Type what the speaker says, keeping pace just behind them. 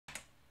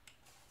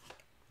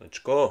Let's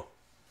go.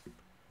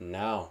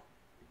 Now,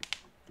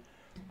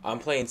 I'm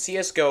playing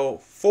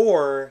CSGO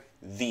for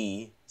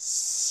the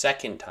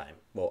second time.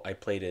 Well, I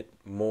played it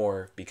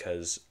more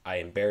because I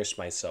embarrassed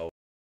myself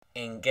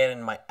in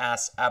getting my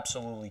ass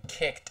absolutely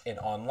kicked in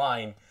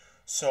online.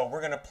 So we're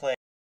going to play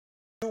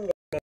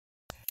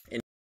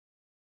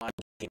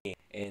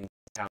in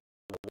town.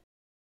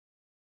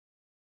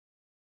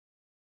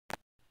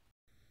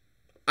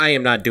 I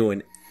am not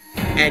doing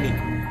any.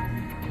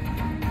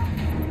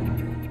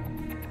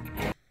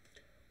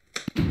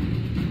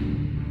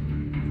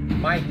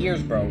 My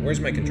ears, bro. Where's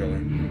my controller?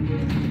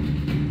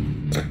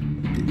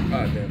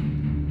 Oh, damn.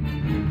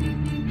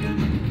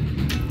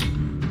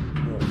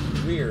 Well,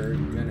 we're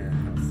gonna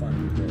have fun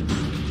with this.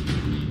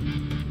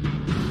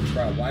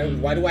 Bro,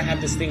 why do I have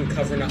this thing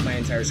covering up my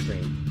entire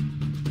screen?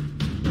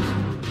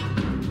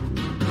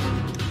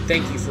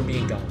 Thank you for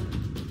being gone.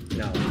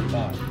 Now,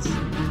 bots.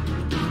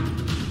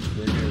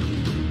 We're gonna be...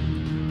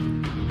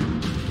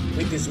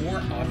 Wait, there's more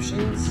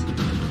options?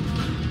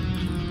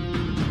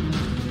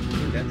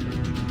 That's right.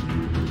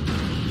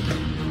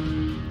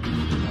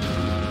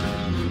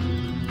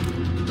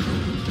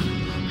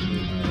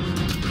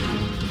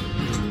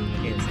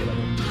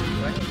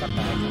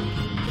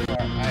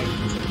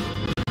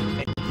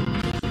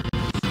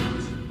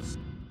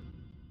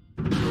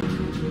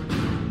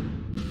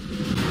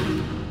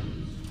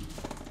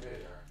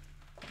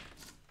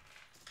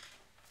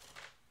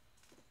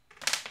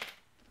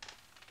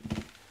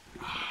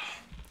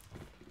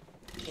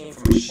 Came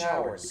from a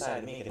shower,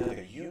 decided to make another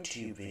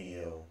YouTube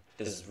video.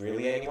 Does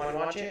really anyone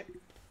watch it?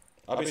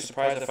 I'll be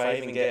surprised if I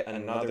even get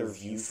another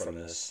view from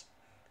this.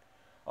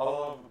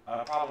 Although,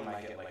 I probably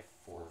might get like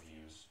 4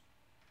 views.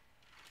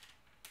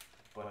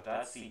 But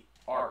that's the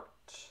art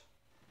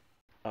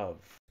of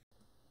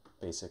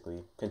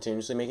basically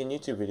continuously making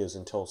YouTube videos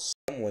until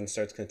someone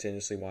starts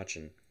continuously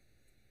watching.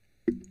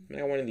 I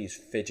got one of these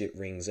fidget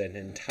rings and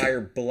an entire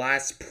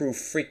blast-proof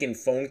freaking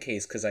phone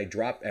case because I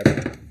drop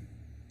everything.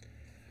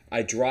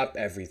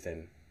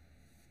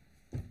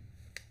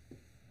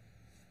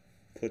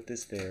 Put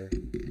this there.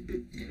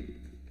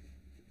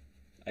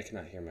 I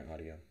cannot hear my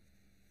audio.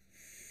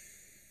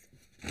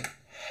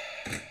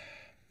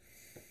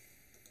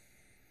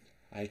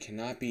 I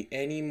cannot be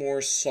any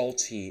more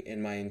salty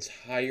in my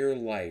entire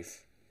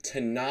life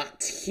to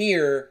not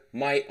hear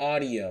my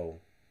audio.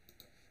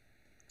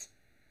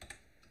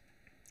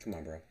 Come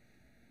on, bro.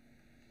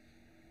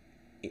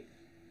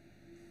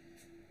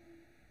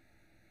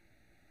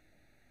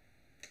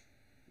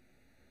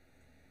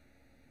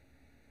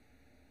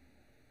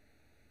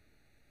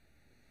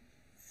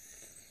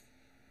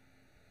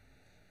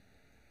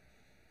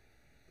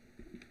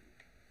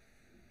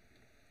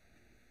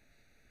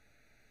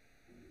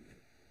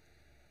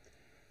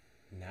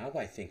 Now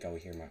I think I will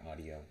hear my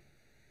audio.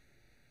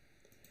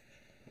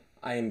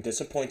 I am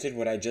disappointed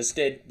what I just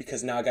did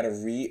because now I gotta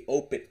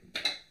reopen.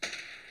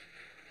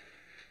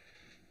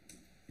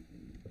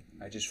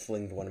 I just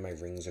flinged one of my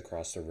rings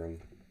across the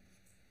room.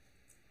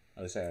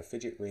 At least I have a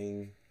fidget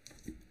ring.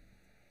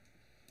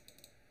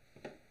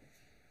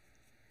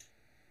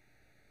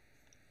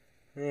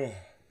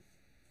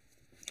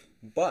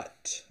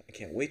 But I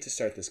can't wait to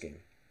start this game.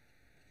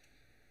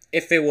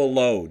 If it will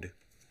load.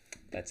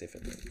 That's if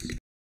it loads.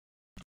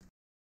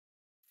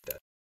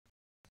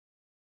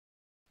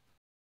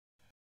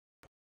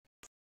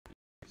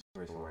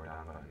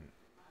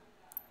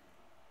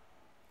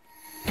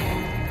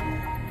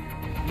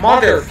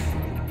 Mother!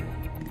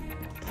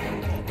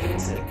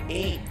 It's an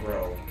 8,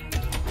 bro.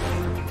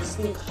 This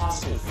thing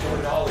cost me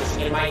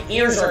 $4 and my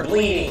ears are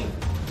bleeding.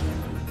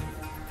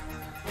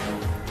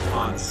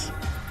 Cons.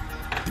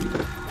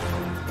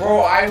 Bro,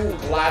 I will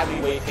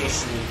gladly wait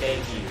patiently,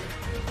 thank you.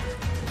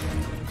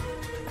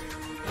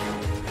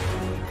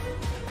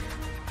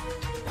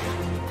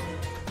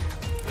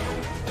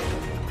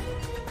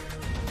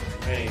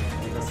 Hey,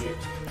 you can see.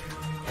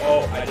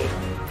 Oh, I did.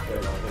 There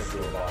we go, let's do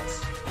a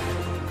box.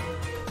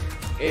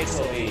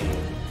 Italy.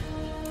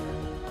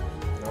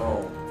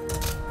 No.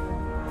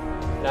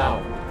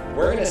 Now,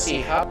 we're gonna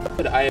see how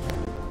good I am.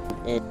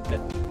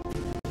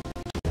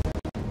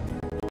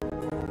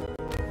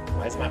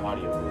 Why is my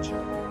audio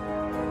glitching?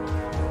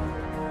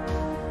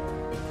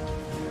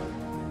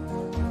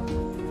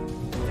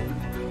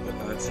 Put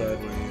that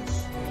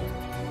sideways.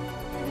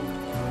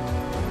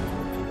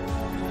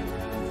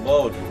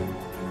 Load.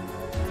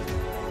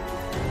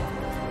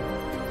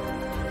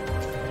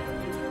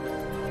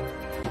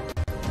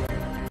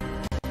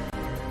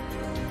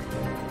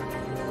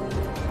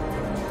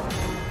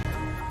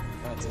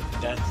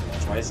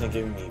 Deathmatch. Why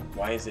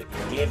is it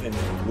giving me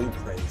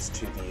blueprints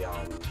to the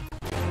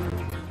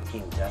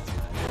team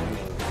deathmatch? I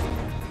mean,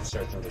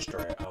 search and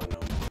destroy. I don't know.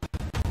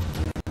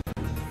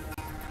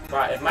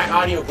 Right, if my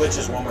audio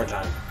glitches one more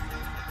time.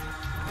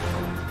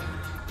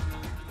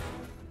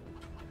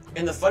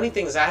 And the funny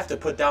thing is I have to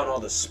put down all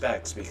the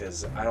specs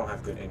because I don't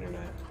have good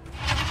internet.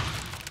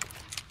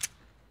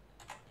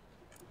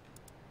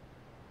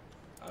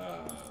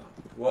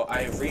 Well,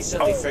 I've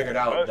recently figured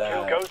out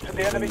that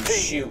when you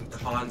shoot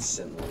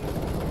constantly,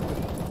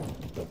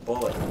 the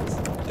bullet.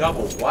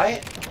 Double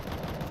what?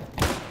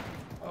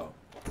 Oh,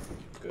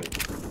 good.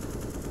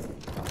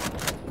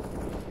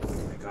 Oh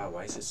my god,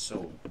 why is it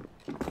so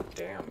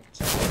damn?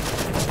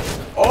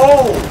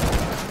 Oh!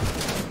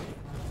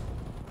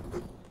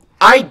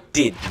 I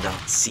did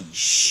not see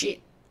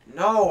shit.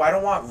 No, I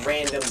don't want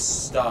random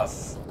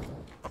stuff.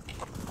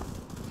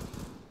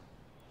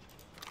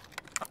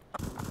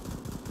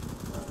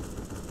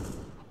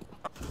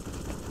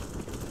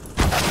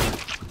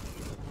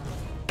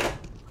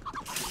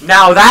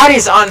 Now that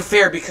is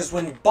unfair because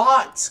when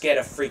bots get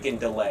a freaking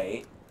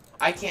delay,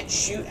 I can't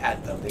shoot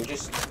at them. They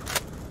just...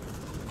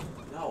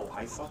 No,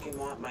 I fucking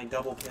want my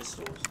double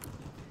pistols.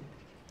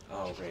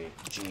 Oh, great.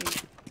 Gee.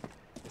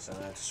 Guess I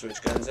don't have to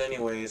switch guns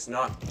anyways.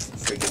 Not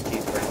freaking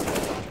keep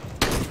random.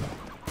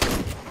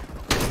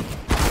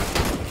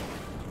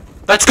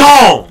 Let's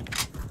go!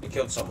 I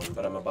killed someone,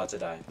 but I'm about to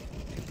die.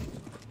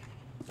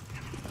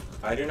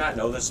 I do not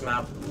know this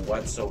map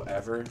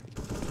whatsoever.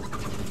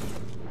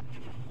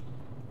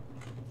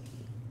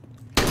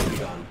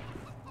 Gone.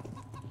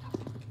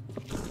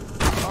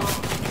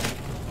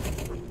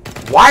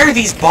 Why are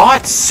these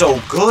bots so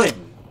good?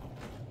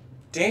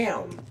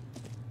 Damn.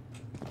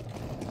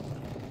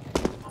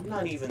 I'm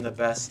not even the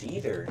best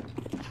either.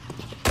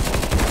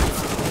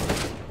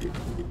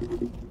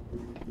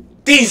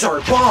 These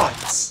are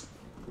bots!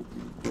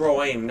 Bro,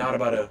 I am not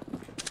about to...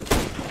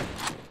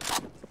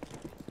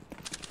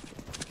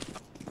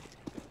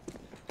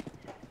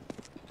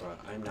 Bro,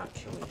 I'm not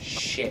killing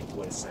shit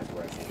with a sniper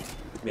rifle.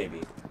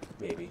 Maybe.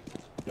 Maybe.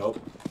 Nope.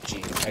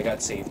 Gee, I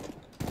got saved.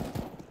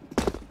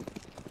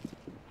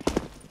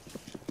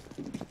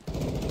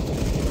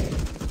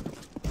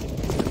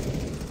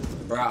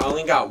 Bro, I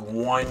only got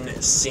one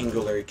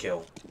singular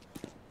kill.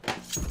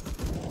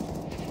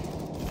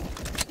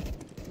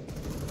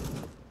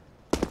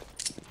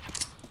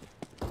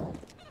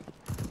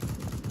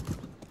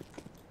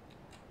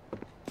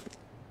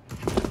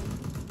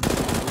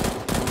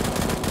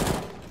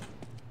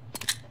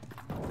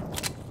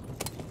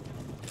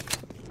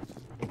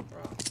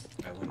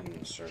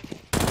 Circle.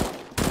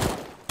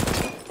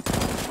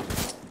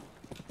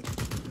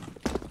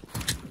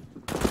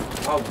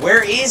 Oh,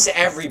 where is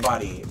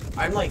everybody?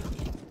 I'm like...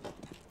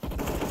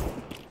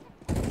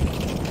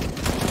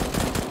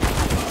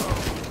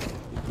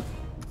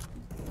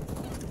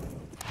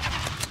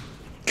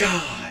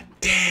 God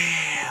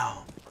damn!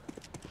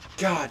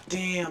 God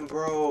damn,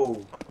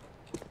 bro!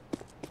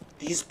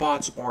 These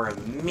bots are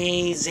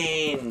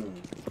amazing!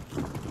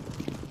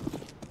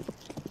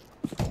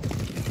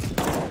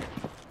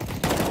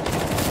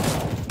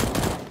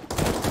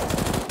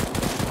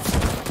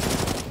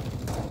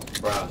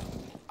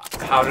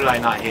 How did I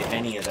not hit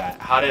any of that?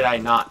 How did I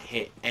not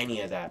hit any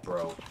of that,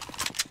 bro?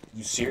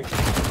 You serious?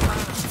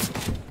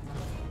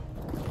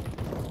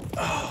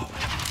 Oh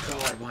my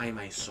god, why am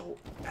I so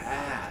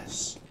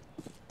ass?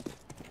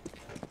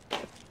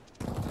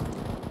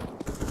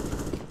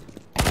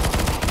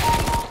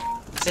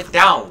 Sit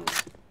down.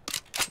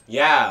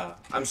 Yeah,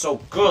 I'm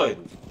so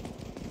good.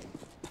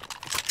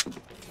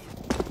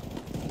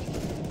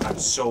 I'm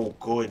so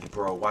good,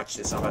 bro. Watch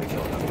this. I'm about to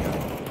kill another guy.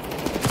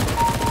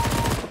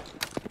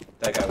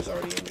 That guy was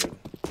already injured.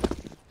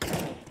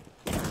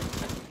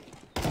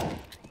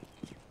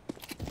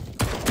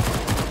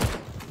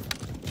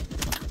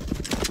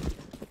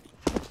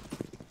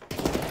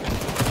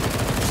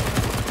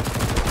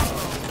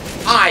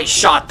 I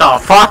shot the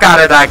fuck out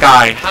of that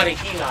guy! How did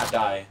he not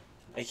die?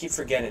 I keep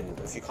forgetting.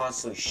 If you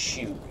constantly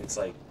shoot, it's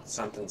like,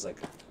 something's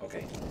like,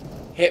 okay.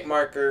 Hit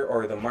marker,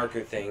 or the marker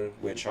thing,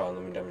 which, let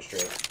me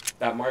demonstrate.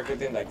 That marker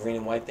thing, that green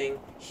and white thing,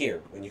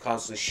 here. When you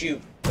constantly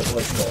shoot, the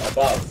bullets go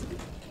above.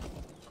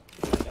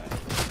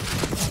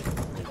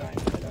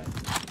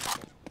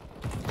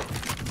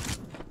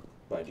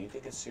 But do you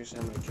think it's seriously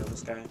I'm gonna kill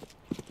this guy?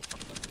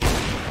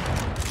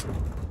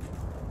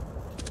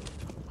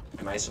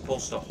 Am I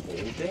supposed to hold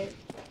it?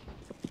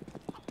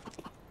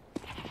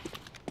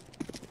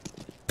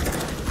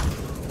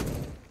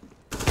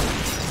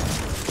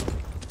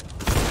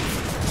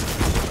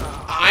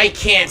 I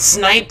can't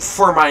snipe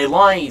for my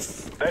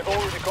life! They've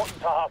already gotten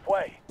to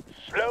halfway.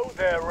 Slow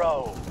their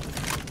roll.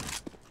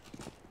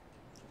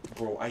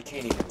 Bro, I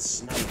can't even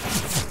snipe.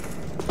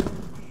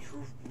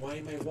 Why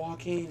am I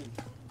walking?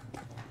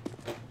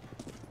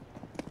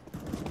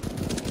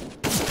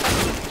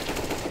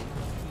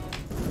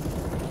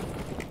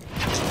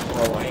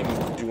 Bro, I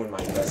am doing my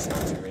best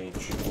not to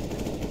rage.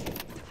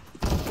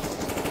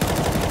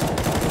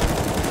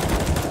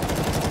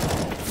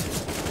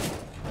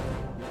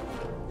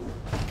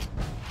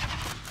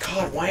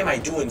 God, why am I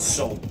doing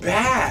so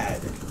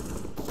bad?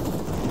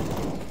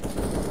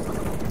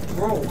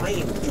 Bro, I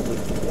am doing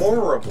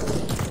horrible.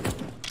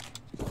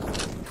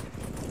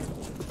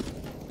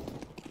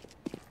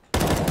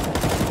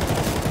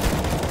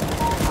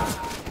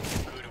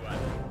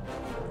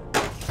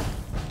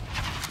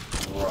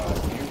 Bro,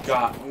 you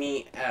got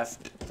me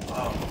effed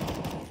up.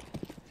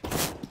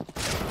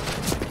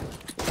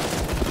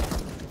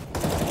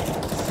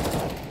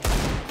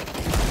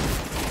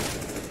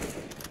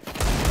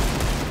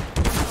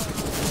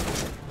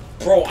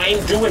 Bro,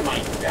 I'm doing my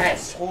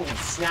best. Holy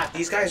snap.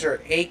 These guys are...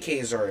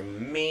 AKs are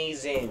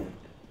amazing.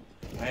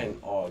 I had an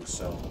AUG,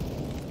 so...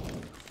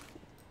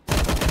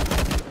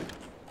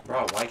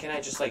 Bro, why can't I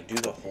just, like, do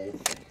the whole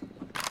thing?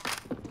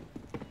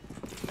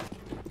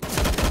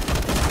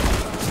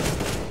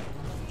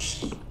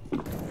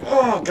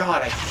 Oh,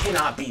 God, I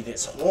cannot be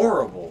this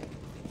horrible.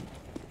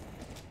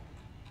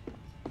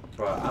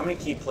 Bro, I'm gonna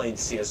keep playing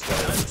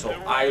CSGO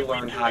until I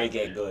learn how to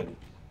get good.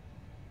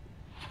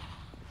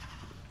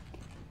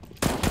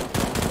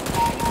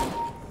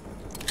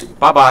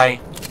 Bye-bye.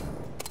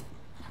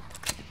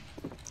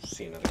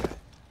 See another guy.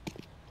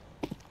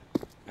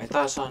 I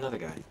thought I saw another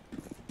guy.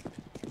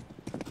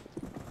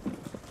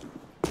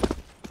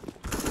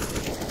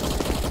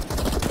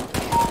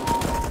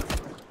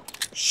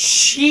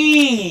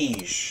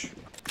 Sheesh!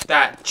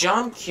 That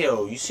jump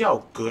kill. You see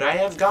how good I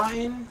have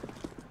gotten?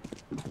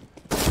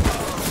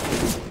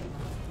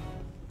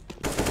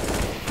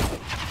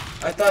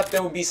 I thought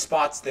there would be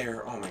spots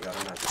there. Oh my god,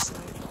 I'm not just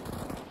snipe.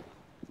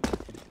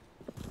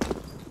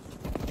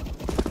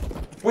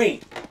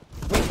 Wait!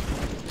 Wait!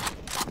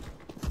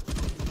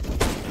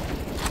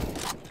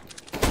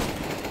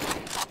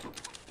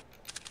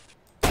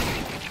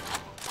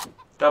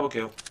 Double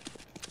kill.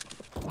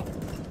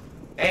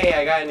 Hey,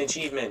 I got an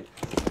achievement.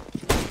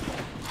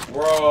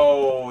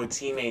 Bro,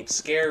 teammate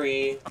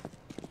scary.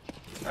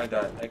 I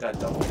got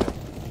double kill.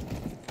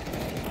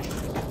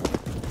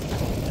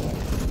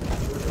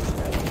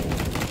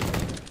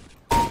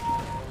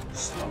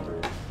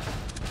 Slumber.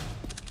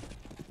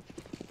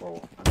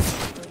 Bro,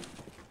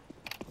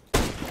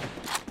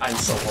 I'm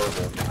so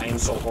horrible. I am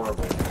so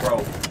horrible.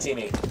 Bro,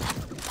 teammate.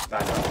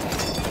 Back up.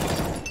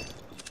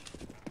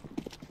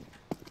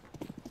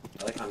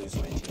 I like how I'm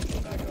using my teammate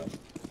to back up.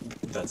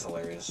 That's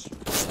hilarious.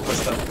 Just push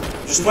them.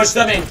 Just push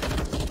them in!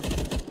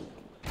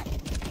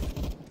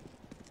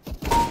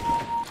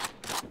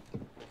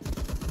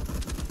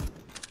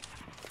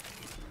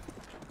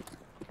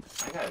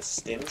 I got a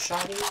stim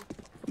shotty?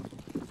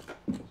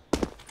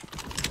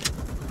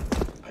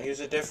 I use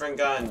a different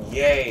gun.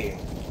 Yay!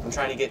 I'm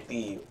trying to get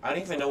the... I don't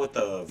even know what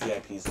the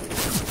VIPs do.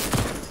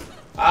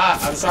 Ah!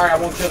 I'm sorry, I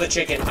won't kill the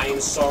chicken. I am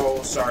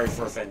so sorry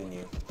for offending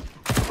you.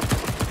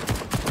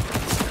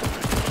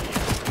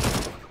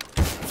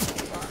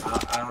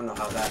 I don't know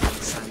how that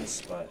makes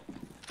sense, but...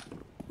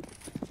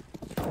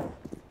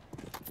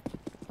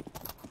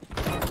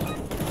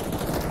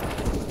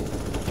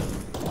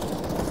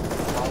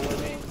 Follow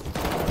me.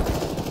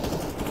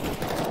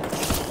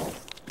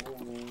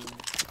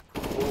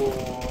 Ooh.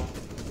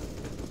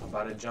 I'm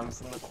about to jump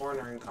from the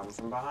corner and come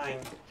from behind.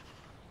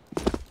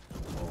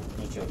 Oh,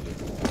 he killed you.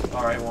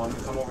 Alright, well, I'm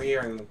gonna come over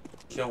here and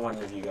kill one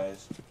of you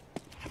guys.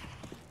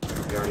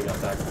 We already got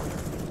that corner.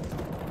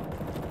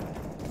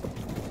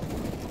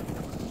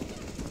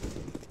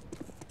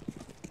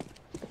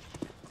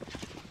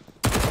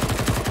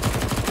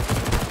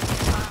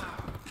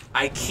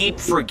 I keep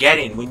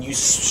forgetting when you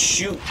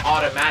shoot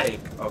automatic.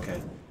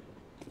 Okay.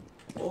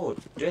 Oh,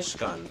 this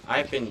gun.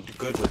 I've been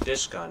good with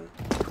this gun.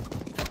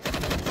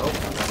 Oh.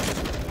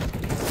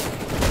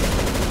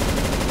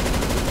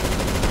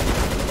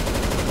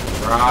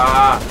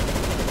 Ah!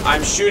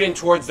 I'm shooting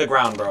towards the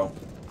ground, bro.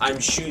 I'm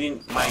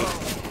shooting my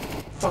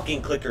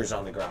fucking clickers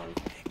on the ground.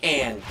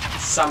 And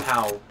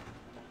somehow...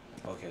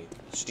 Okay,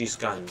 these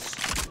guns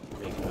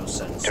make no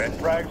sense. 10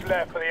 frags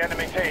left for the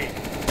enemy team.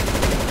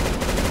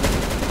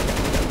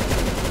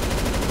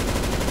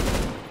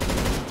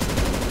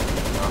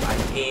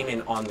 I'm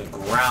aiming on the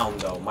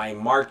ground, though. My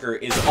marker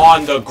is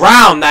on the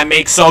ground. That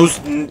makes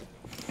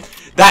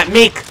that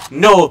make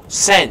no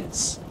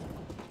sense.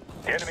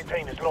 The enemy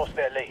team has lost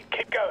their lead.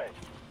 Keep going.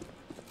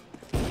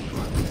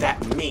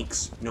 That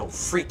makes no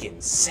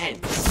freaking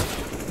sense.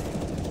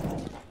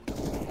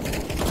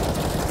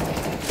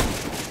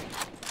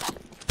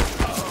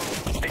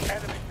 The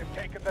enemies have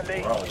taken the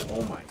lead. Bro,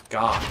 oh my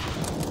god.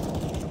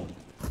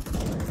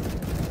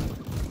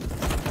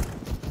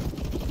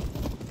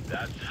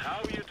 That's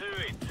how you do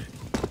it.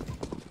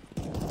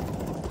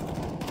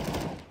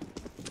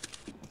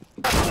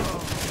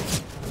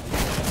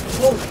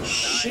 Holy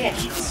shit.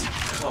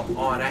 Come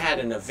on, I had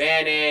an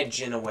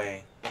advantage in a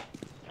way.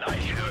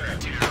 Nice work,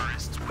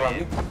 terrorists.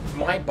 Bro,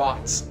 my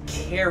bots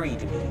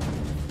carried me.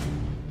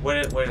 What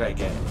did I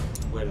get?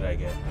 What did I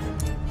get?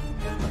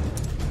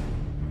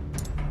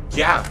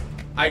 Yeah,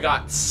 I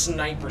got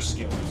sniper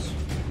skills.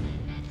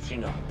 You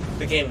know,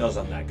 the game knows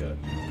I'm that good.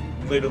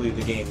 Literally,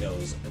 the game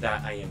knows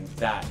that I am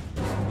that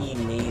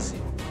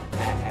amazing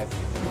at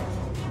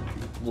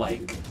everything.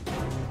 Like,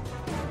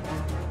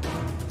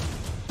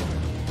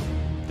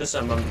 this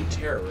among the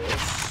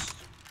terrorists.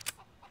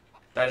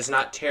 That is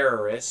not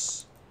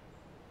terrorists.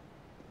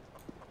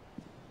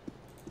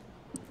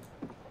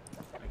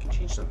 I can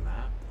change the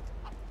map.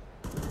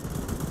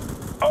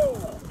 Oh,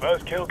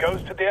 first kill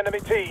goes to the enemy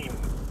team.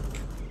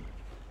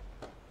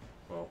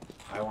 Well,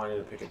 I wanted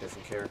to pick a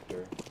different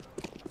character.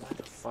 Why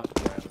the fuck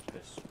do I have a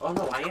pistol? Oh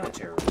no, I am a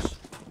terrorist.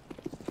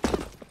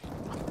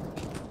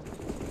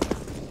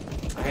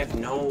 I have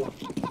no...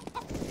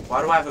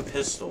 Why do I have a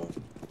pistol?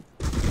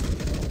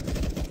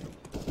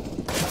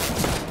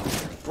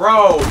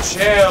 Bro,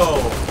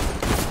 chill.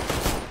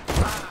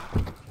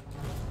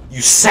 You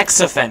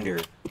sex offender.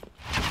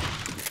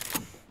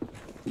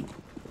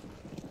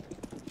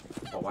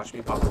 Oh, watch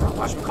me pop around.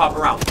 Watch me pop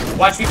around.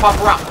 Watch me pop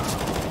around.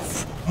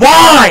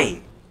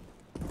 Why?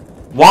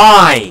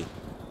 Why?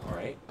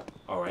 Alright.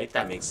 Alright,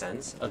 that makes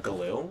sense. A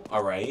glue.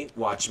 Alright.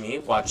 Watch me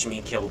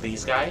kill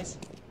these guys.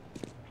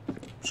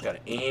 Just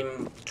gotta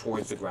aim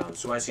towards the ground.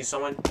 So when I see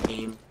someone,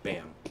 aim,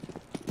 bam.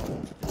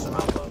 Somehow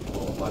the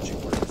whole logic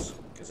works.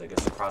 Because I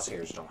guess the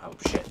crosshairs don't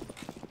help shit.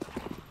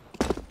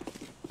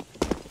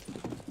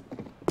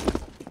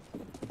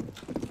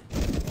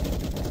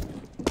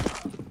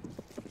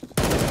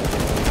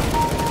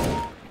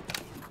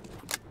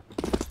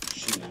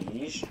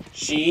 Sheesh.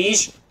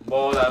 Sheesh!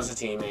 Whoa, that was a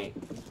teammate.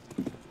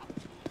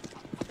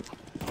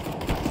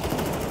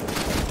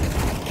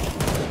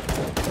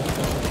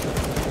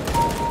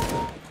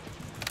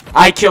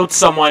 I killed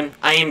someone.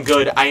 I am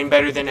good. I am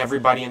better than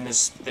everybody in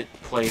this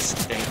place.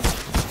 Thing.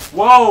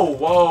 Whoa,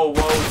 whoa,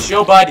 whoa.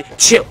 Chill, bud.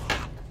 Chill.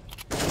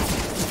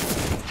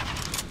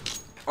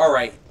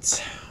 Alright.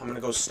 I'm gonna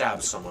go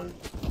stab someone.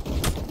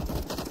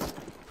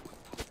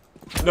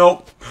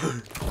 Nope.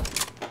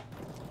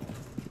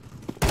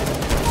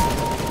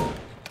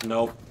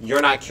 Nope.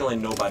 You're not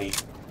killing nobody.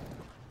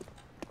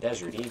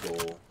 Desert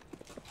Eagle.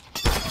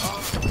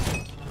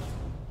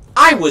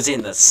 I was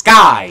in the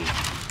sky!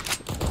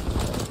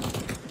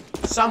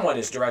 Someone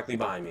is directly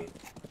behind me.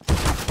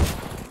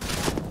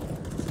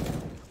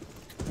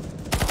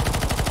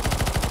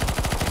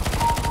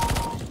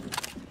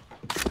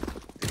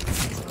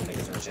 That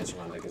gives me a chance to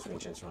run. That gives me a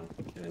chance to run.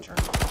 And then turn.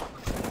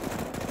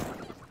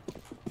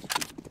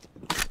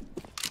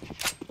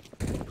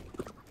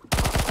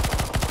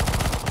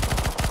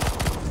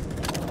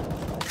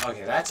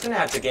 Okay, that's gonna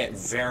have to get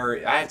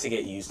I have to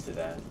get used to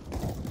that.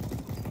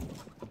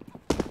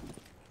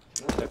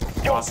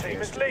 Your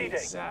team is leading.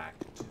 Exact.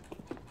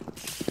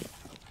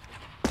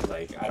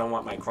 Like, I don't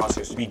want my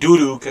crosshairs to be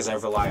doo-doo because I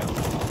rely on them.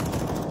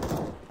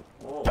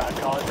 Oh, That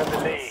guy's in the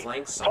lead.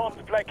 Flank Time someone.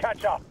 to play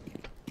catch up.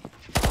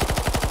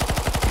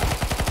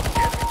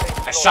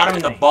 I shot him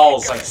in the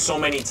balls like so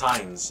many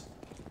times.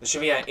 This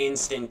should be an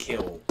instant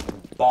kill.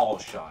 Ball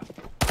shot.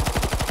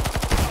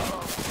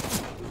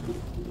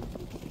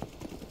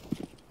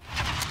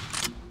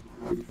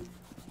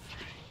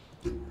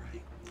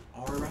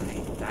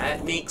 Alright.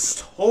 That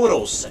makes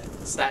total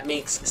sense. That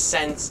makes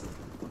sense.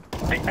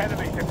 The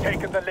enemies have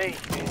taken the lead.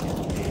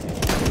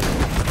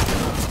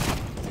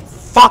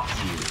 Fuck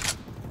you!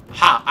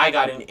 Ha! I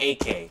got an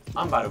AK.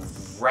 I'm about to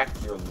wreck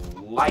your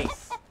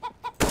life.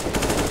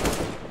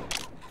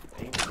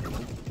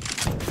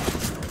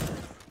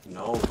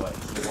 No, but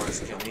he wants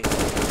to kill me.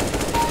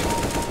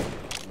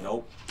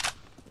 Nope.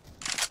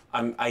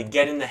 I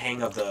get in the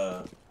hang of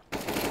the...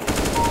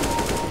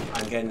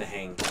 I'm getting the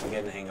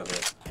hang of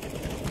it.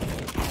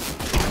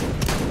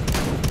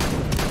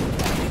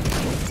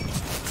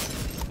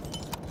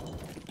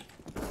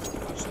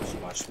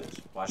 Watch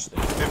this. Watch this.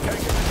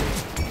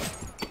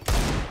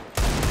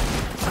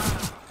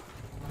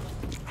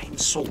 I am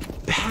so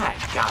bad.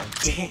 God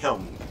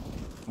damn.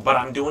 But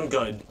I'm doing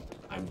good.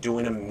 I'm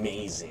doing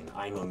amazing.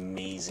 I'm an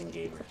amazing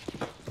gamer.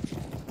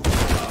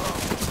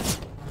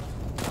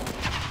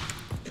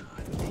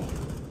 God damn.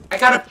 I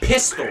got a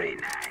pistol. Very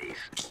nice.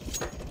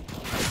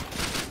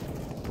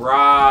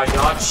 Bruh,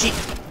 y'all cheat.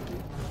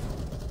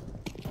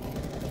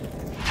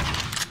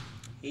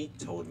 He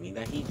told me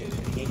that he did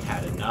it. He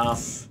had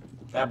enough.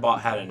 That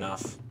bot had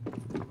enough.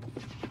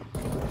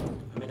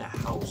 I'm in a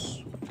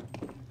house.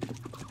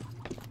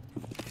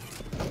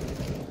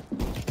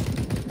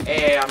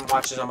 Hey, I'm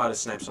watching. I'm about to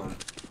snipe someone.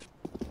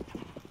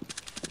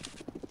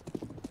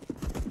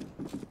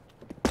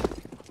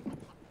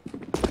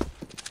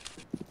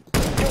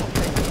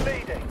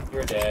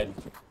 You're dead.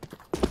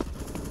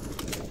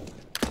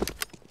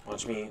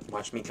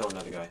 Watch me kill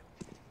another guy.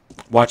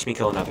 Watch me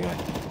kill another guy.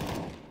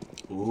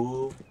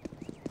 Ooh.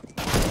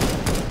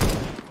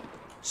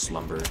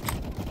 Slumber.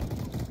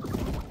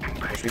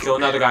 Watch me kill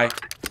another guy.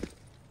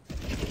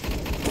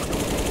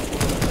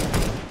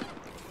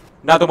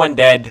 Another one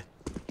dead.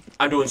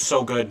 I'm doing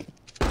so good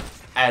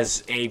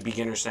as a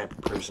beginner sniper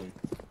person.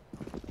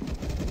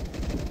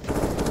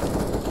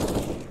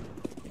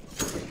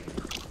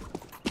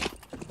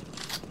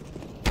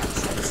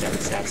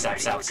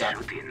 Stab.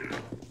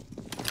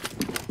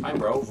 Fine,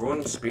 bro.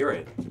 Ruined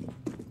spirit.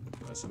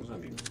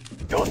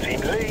 Your team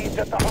leads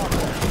at the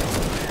harbor.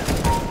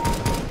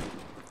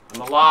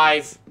 I'm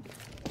alive.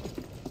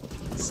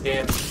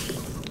 Stand.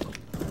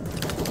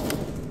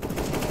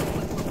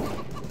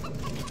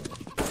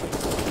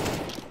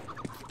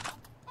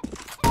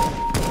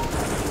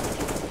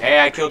 Hey,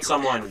 I killed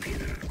someone.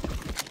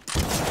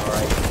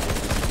 Alright.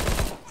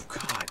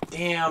 God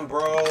damn,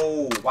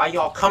 bro. Why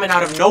y'all coming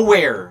out of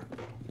nowhere?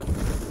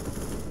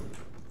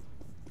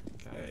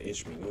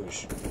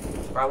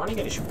 Bro, I want to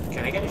get a shield.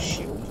 Can I get a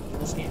shield in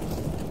this game?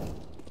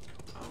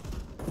 Oh.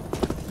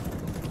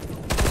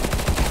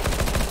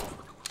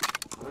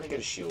 I want to get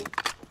a shield.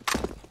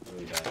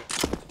 Really bad.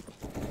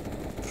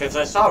 Because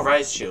I saw a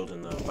rise shield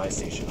in the buy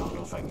station. I don't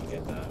know if I can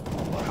get that.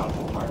 Or how to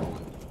acquire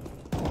one.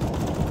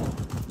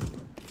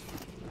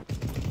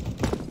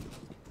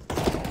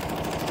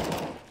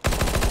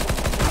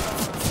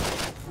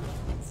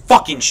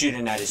 Fucking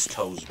shooting at his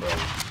toes, bro.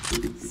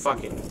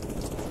 Fucking.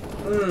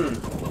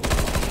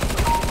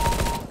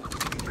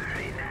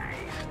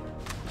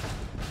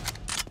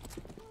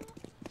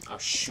 I'll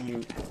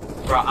shoot.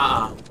 Bro,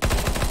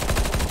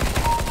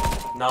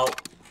 No.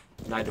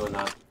 Not doing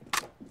that.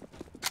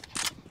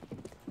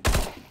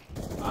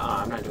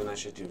 I'm not doing that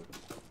shit, dude.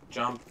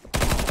 Jump.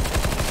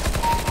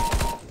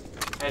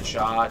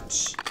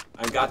 Headshot.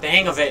 I got the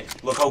hang of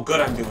it. Look how good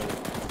I'm doing.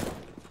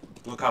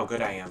 Look how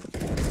good I am.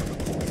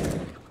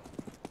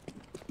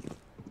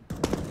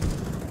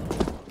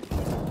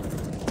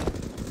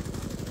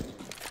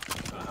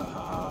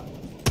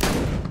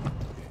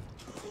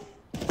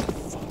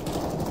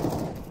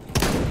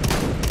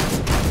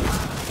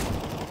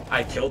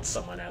 I killed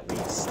someone at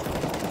least.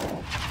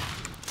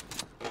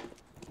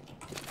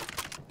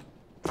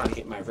 Trying to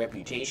get my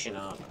reputation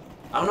up.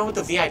 I don't know what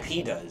the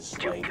VIP does.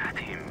 Like,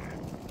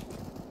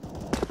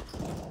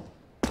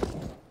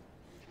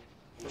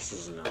 this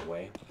is another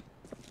way.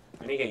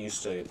 I need to get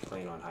used to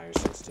playing on higher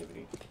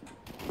sensitivity.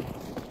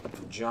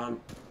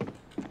 Jump.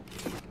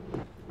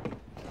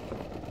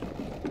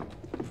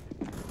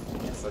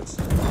 Footsteps.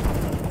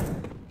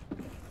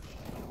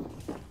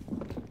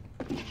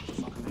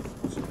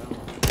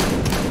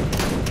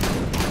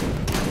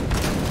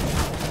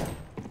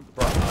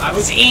 I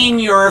was in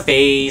your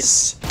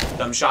face!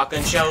 Dumb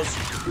shotgun shells.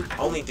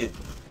 Only did...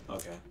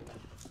 Okay.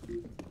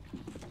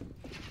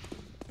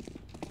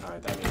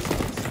 Alright, that makes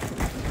sense.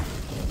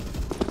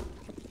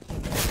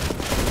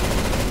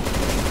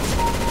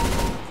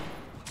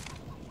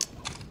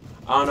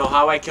 I don't know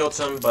how I killed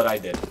him, but I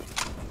did.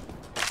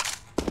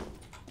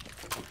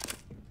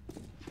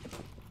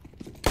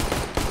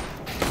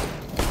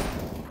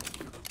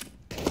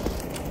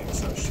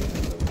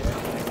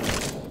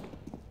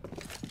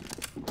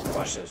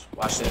 Watch this.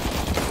 Watch this.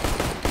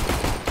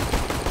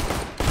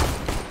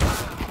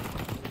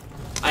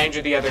 I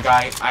injured the other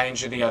guy. I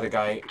injured the other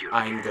guy.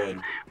 I'm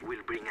good.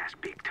 Will bring us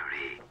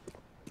victory.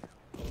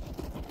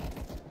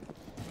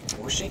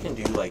 I wish they can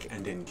do like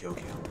end in kill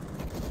cam.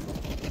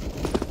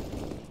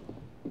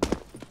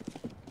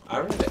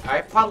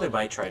 I probably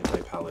might try to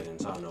play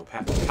Paladins. I don't know.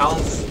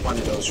 Paladins is one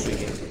of those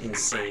freaking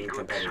insane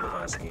competitive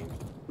ass games.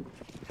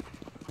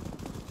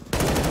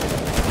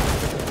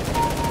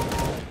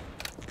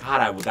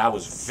 God, that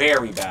was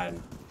very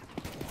bad.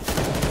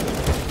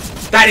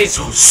 That is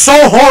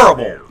so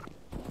horrible!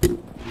 10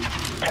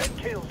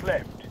 kills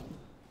left.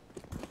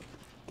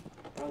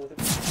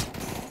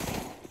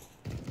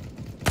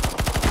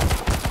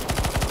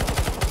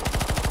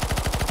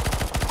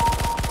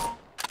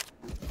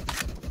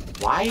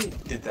 Why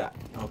did that?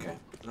 Okay.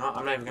 No,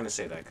 I'm not even gonna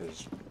say that,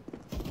 because...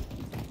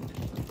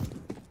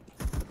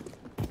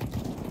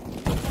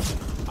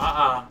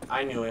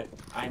 I knew it.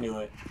 I knew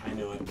it. I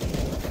knew it.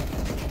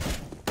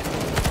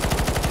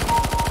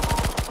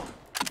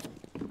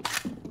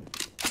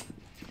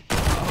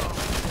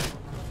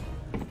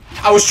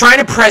 I was trying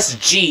to press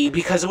G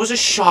because it was a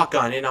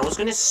shotgun and I was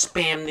gonna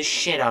spam the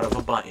shit out of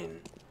a button.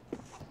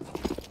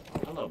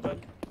 Hello,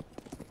 bud.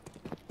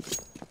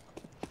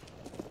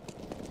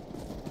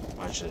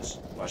 Watch this.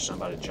 Watch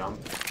somebody jump.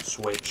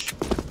 Switch.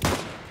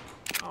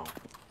 Oh.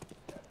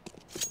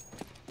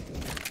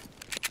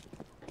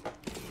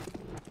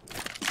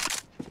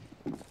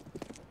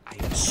 I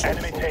am so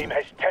Enemy full. team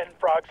has 10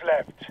 frogs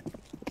left.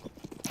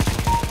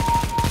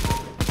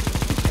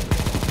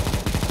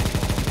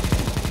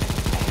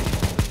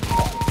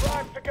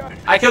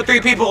 I killed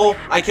 3 people!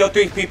 I killed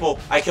 3 people!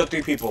 I killed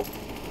 3 people.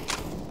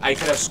 I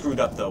could have screwed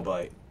up though,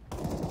 but...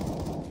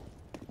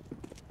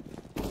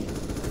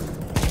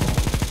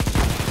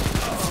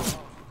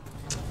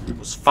 It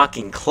was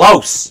fucking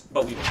close!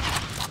 But we won.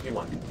 We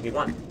won. We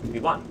won. We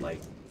won. Like,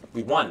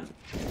 we won.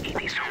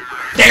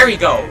 There we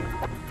go!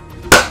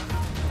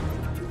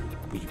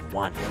 We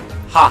won.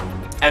 Ha!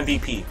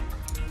 MVP.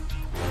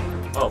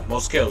 Oh,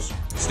 most kills.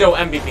 Still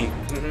MVP.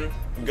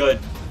 Mm-hmm. Good.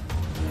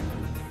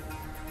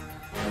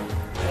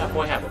 That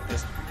boy have a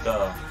pistol.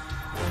 Duh.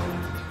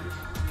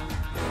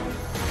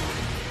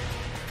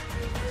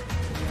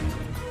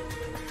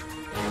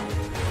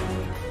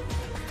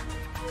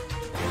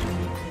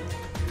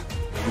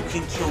 You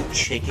can kill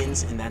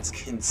chickens and that's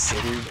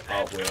considered...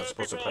 Oh, wait, I'm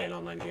supposed to play an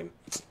online game.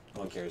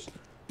 No one cares.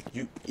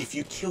 If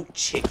you kill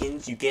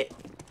chickens, you get...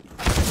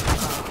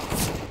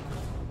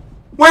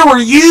 Where were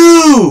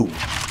you?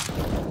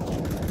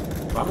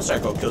 I'm gonna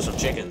start go kill some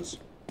chickens.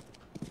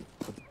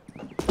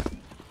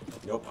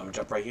 Nope, I'm gonna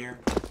jump right here.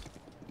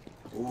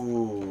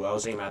 Ooh, I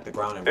was aiming at the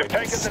ground and went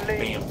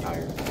spam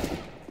tire.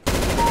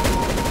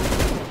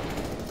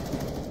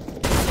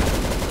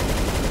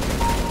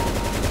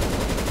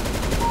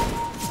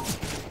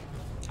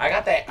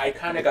 I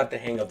kinda got the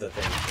hang of the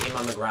thing. Aim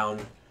on the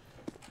ground.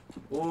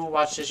 Ooh,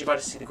 watch this, you're about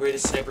to see the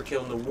greatest sniper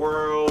kill in the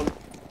world.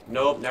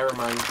 Nope, never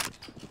mind.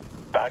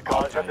 Bad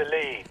guys have the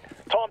lead.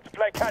 Time to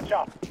play catch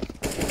up.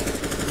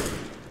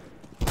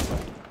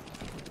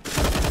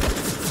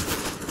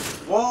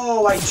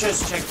 Whoa, I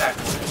just checked that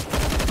corner.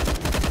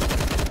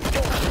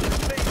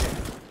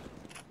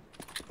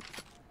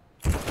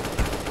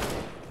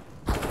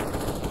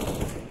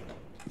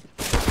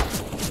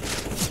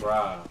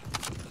 Bruh.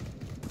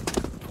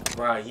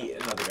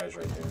 Bruh, another guy's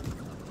right there.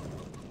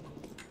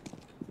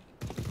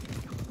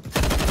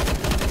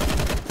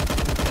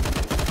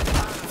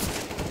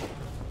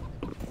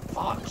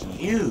 Fuck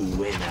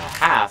you and a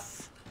half.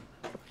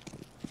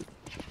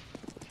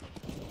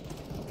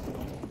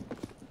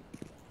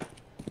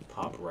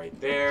 Pop right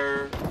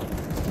there.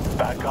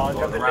 Back on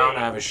to the Around, lead. I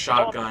have a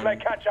shotgun. May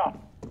catch up.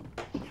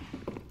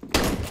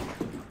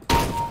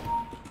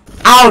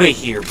 Out of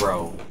here,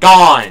 bro.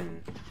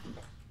 Gone.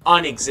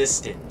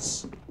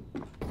 Unexistence.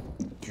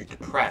 You're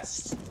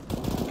depressed.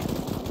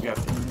 You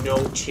have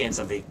no chance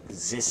of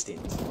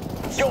existence.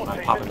 Your I'm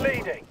team popping is up.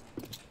 leading.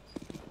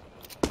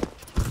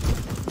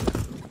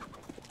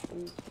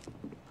 Ooh,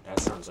 that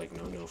sounds like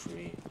no-no for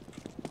me.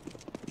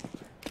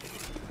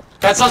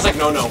 That sounds like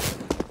no-no.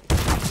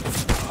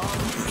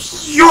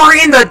 You're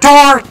in the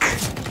dark!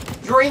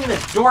 You're in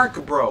the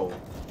dark, bro.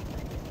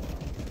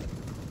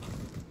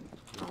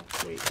 No,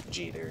 wait.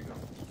 G, there you go.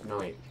 No,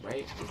 wait.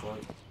 Right? Before?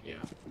 Yeah.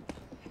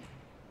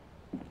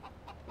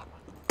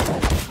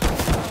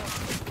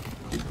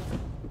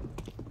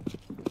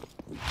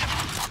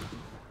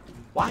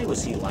 Why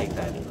was he like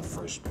that in the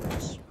first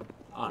place?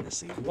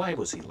 Honestly, why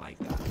was he like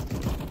that?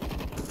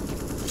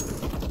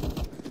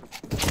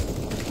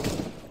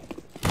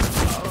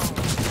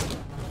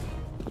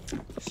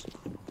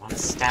 I want to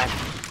stab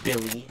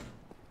Billy.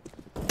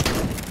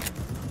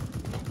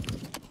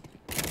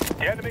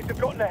 The enemies have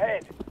gotten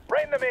ahead.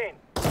 Rein them in.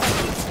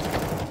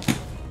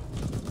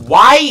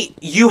 Why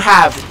you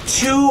have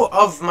two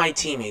of my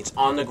teammates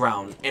on the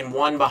ground and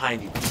one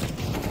behind you?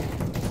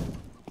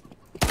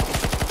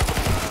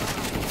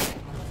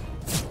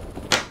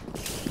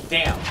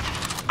 Damn.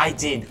 I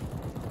did.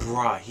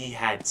 Bruh, he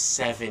had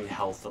 7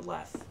 health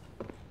left.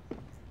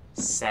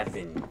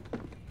 7.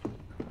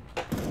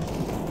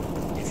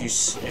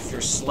 If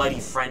your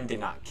slutty friend did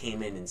not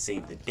came in and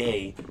saved the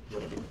day, you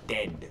would have been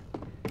dead.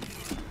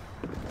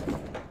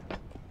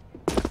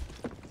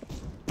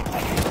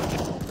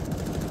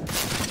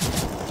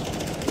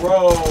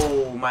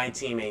 Bro, my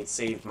teammate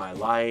saved my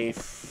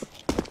life.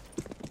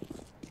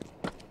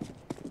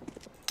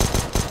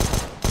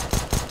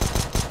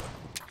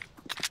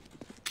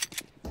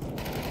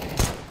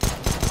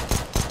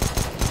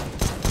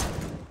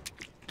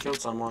 Killed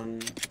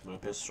someone with a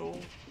pistol.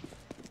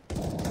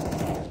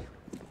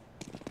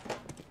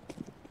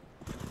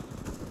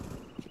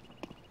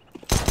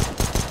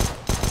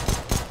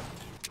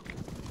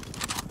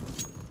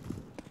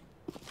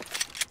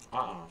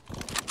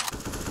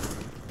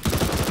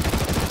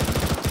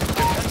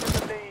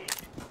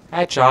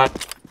 Headshot.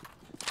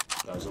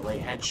 That was a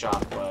late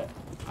headshot, but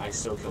I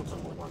still killed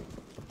someone.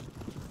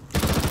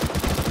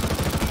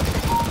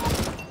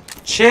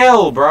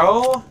 Chill,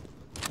 bro.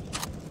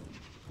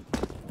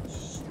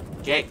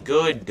 Get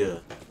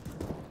good.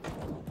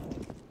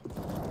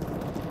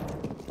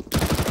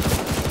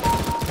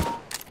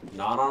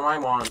 Not on my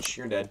watch.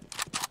 You're dead.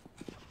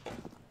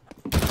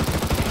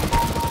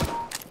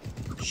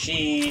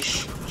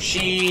 Sheesh.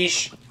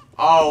 Sheesh.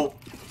 Oh.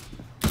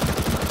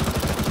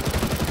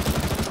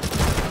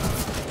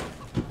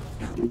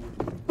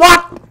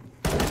 What?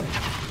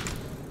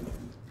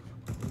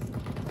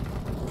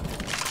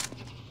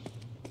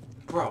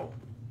 Bro.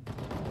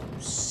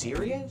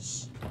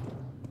 Serious?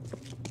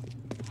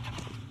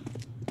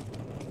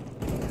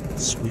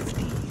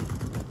 Swifty.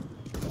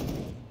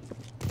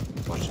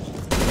 Watch this.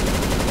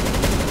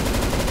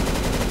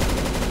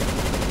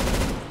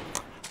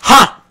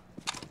 Ha!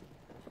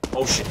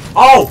 Oh shit.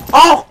 Oh!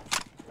 Oh!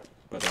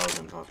 But that was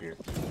on top here.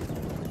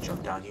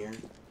 Jump down here.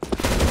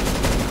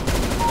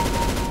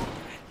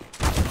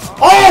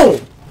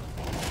 Oh!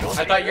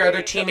 I thought your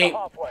other teammate...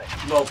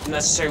 Well,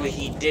 necessarily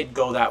he did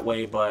go that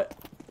way, but...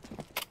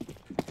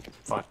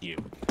 Fuck you.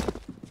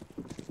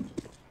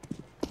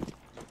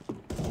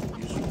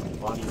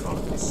 Body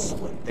got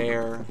split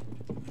there.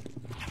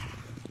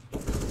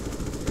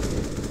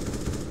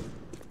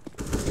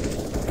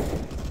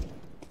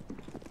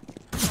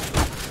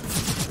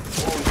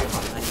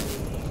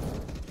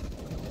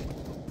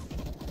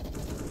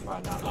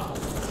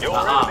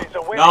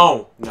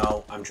 No,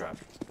 no, I'm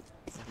trapped.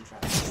 Fucking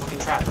trapped. Fucking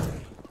trapped.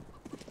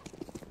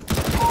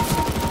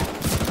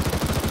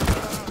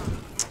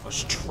 I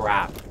was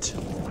trapped.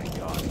 Oh my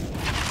god.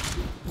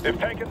 They've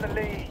taken the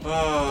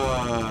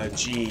lead.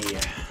 Gee.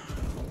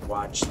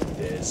 Watch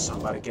this. I'm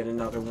about to get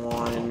another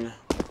one.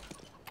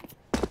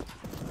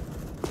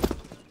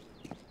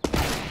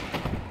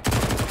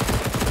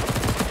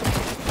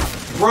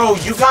 Bro,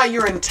 you got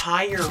your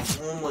entire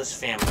homeless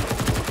family.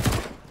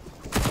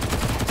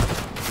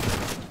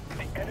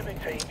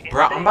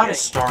 Bro, I'm about to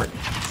start.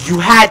 You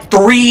had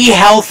 3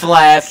 health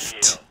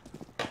left.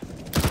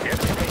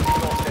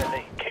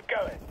 Keep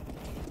going.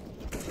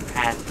 You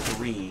had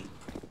 3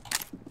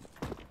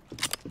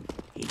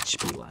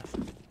 HP left.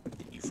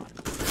 Did you find it?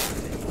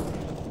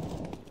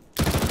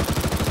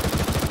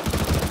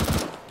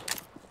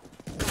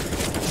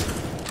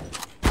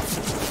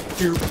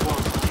 They're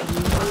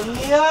behind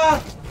me.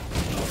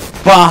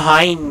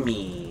 Behind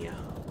me.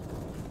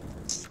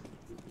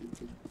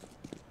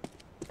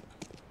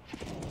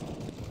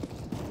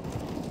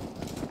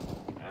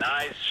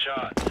 Nice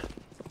shot.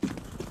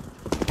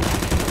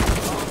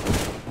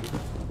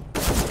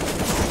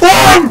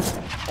 One!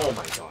 Oh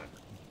my god.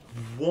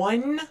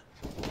 One?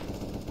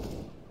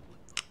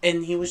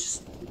 And he was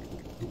just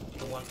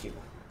the lucky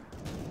one.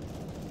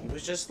 He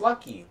was just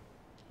lucky.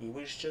 He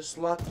was just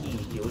lucky.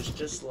 He was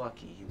just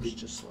lucky. He was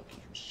just lucky.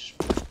 He was just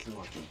fucking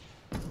lucky.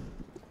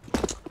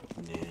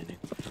 Nannin.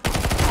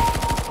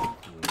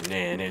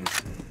 Nannin.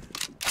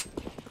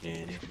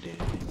 Nannin.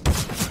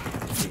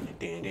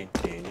 Nannin.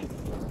 Nannin.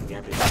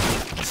 Yeah,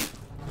 bitch.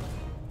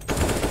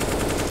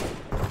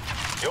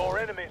 Your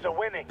enemies are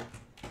winning.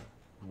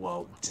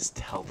 Well, just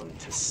tell them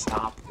to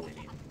stop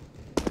winning.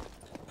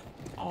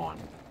 On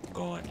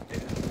God.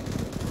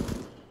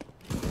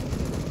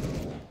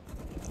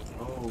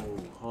 Oh,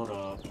 hold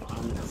up.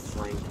 I'm gonna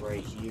flank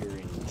right here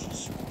and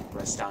just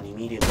rest down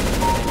immediately.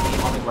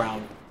 On the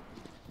ground.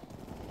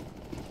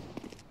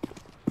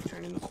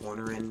 Turn in the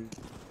corner and...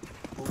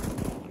 Oh,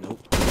 nope.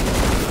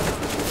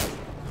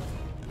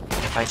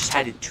 If I just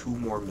had it 2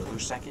 more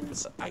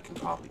milliseconds, I can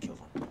probably kill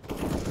him.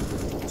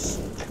 It's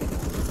 2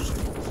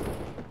 milliseconds.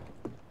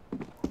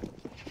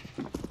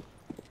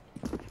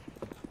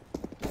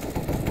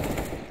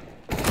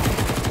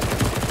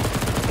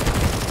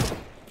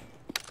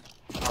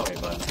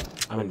 Alright, bud.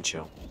 I'm gonna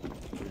chill.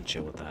 I'm gonna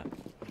chill with that.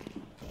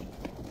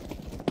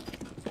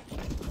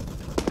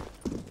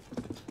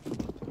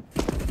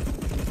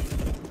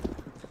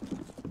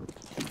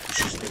 You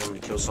just think I'm gonna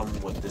kill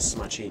someone with this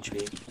much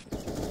HP?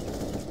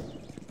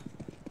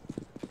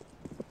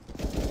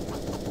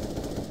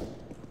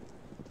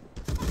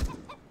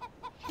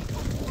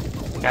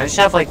 I just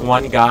have like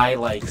one guy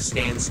like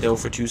stand still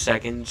for 2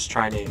 seconds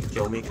trying to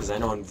kill me because I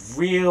know in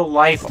real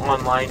life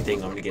online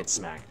thing I'm gonna get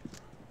smacked.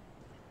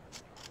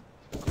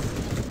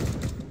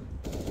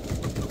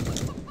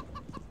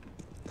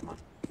 Come on.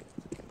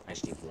 I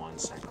just need 1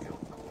 second kill.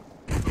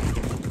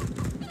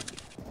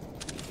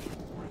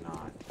 Why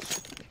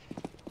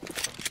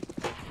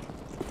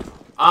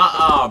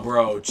not?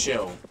 Bro,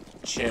 chill.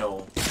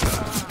 Chill.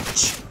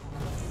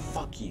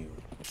 Fuck you.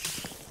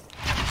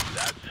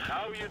 That's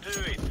how you do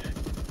it.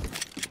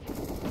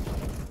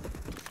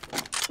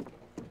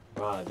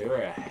 Bruh, they're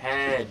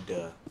ahead.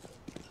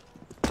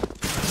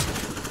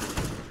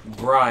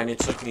 Bruh, and it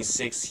took me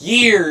 6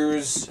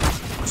 years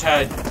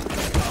to...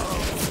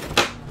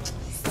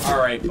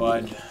 Alright,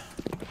 bud.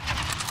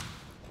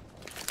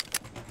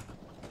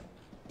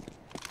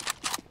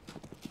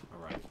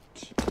 Alright.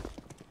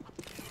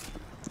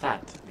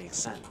 That makes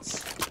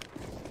sense.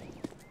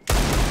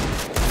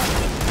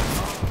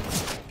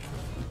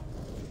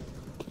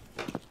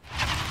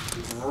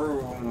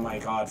 Oh my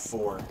god,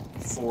 4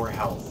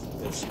 health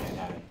this man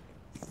had.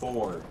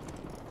 4.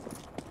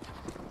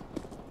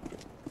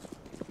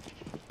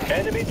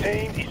 Enemy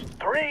team is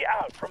 3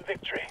 out from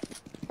victory.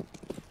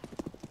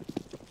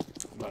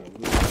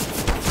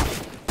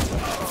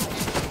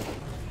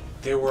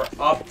 They were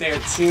up there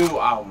too.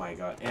 Oh my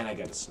god. And I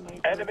got a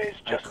sniper. Enemies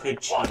I just could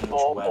need one change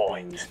more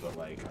weapons, but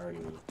like, I already...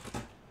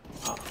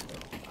 Oh,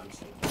 I'm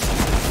saying...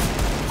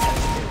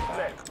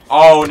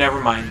 Oh, never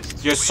mind.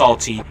 You're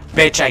salty.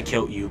 Bitch, I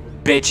killed you.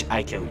 Bitch,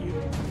 I killed you.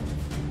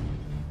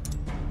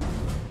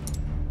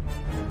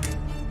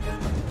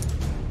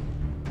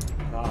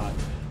 God.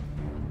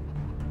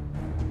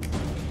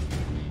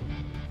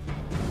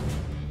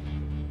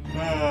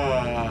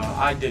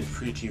 I did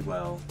pretty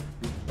well.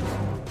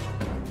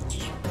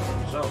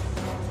 So,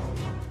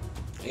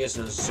 I guess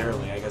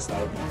necessarily, I guess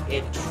that would be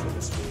it for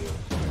this video.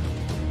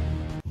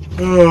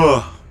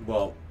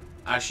 Well,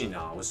 actually,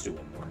 no. Let's do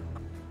one more.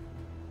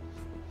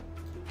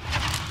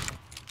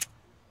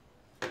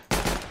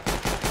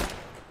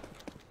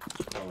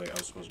 Oh wait, I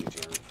was supposed to be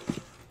doing.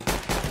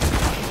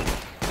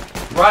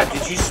 Bruh,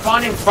 did you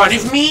spawn in front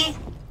of me?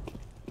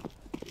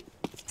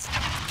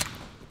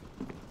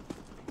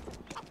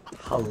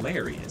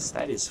 Hilarious.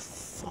 That is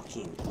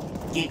fucking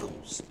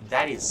giggles.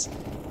 That is...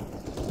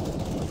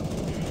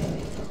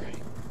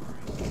 Alright.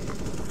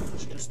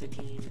 It's just a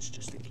game. It's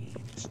just a game.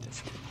 It's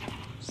just a game.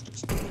 It's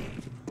just a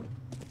game.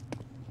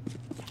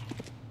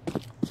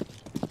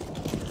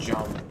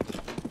 Jump.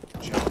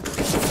 Jump.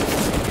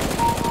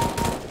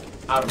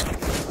 Out of my way.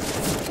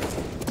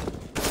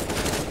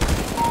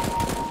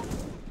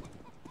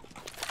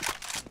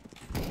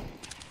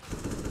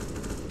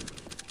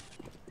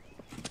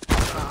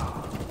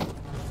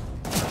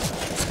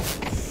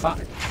 Fuck.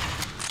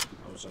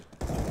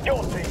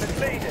 Your team is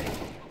leading.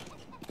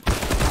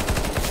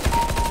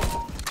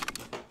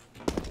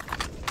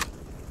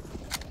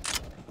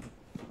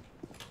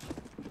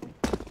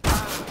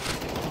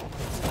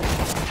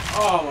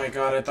 Oh my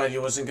god, I thought he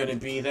wasn't gonna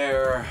be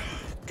there.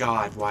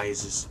 God, why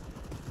is this...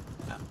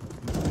 I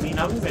mean,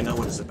 I don't even know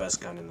what is the best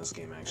gun in this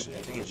game, actually.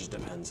 I think it just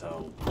depends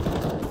how...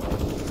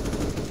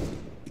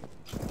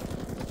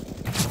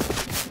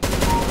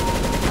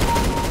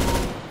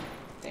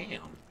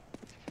 Damn.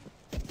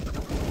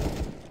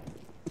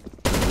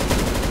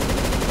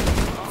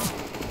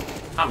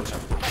 I'm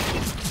sorry.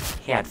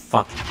 He had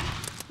fucking...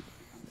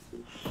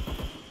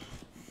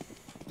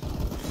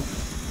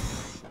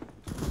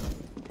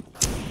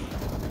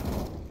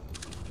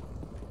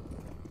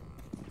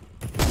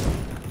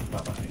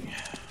 Bye-bye.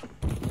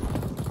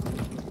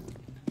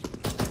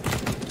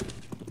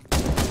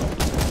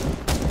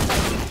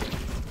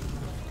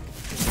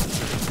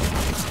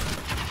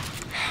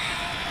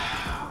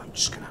 I'm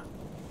just gonna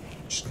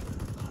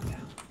calm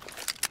down.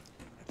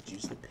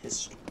 Use the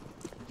pistol.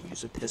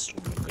 Use a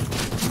pistol.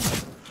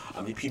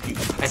 I'm gonna pew pew.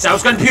 I said I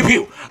was gonna pew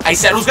pew. I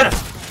said I was gonna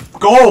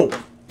go. Oh,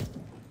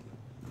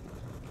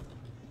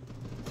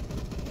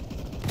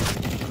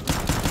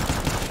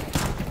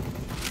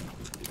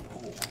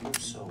 I'm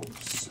so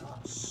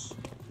sus.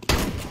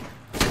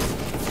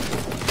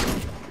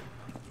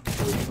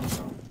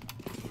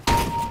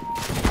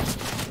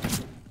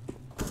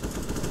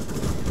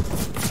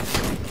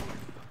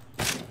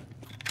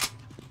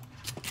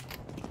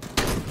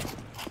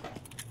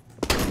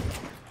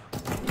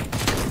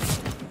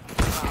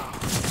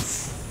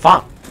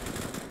 Fuck.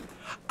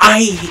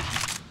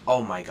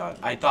 Oh my god.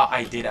 I thought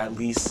I did at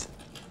least...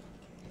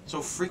 So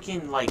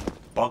freaking, like,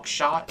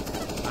 buckshot?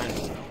 I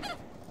don't know.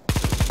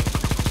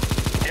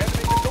 The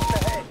enemy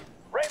pursuit ahead.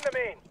 Rain them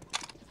in.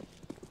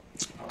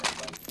 Alright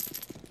then.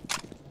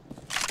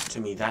 To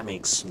me, that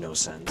makes no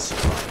sense.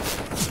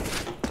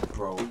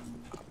 Bro. Bro,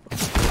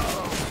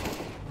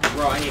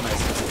 I need my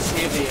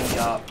sensitivity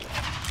up.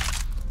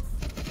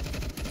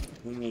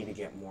 We need to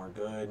get more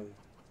good.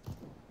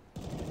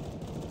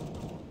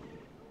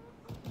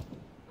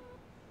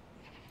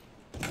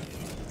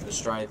 The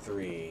stride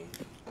 3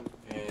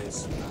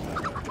 is...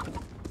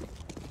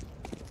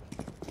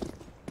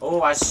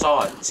 Oh, I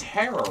saw a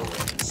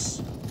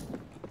terrorist.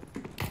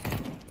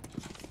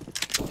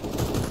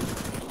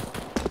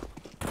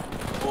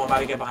 Oh, I'm about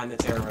to get behind the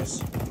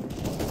terrorist.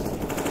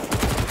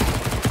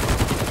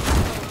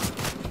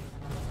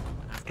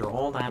 After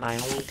all that, I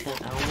only killed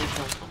one. I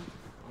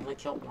only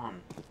killed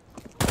one.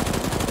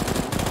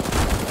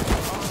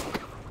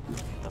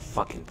 The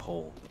fucking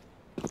pole.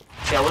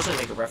 See, I wasn't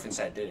making a reference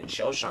that I did in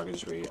Shell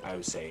Shockers where I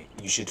would say,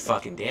 you should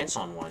fucking dance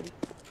on one,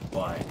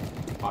 but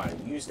I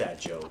used that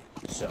joke,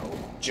 so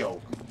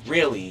joke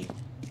really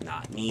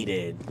not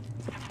needed.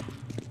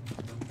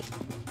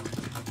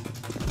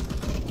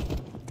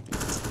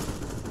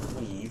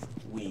 Weave,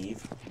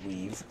 weave,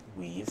 weave,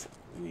 weave,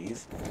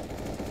 weave.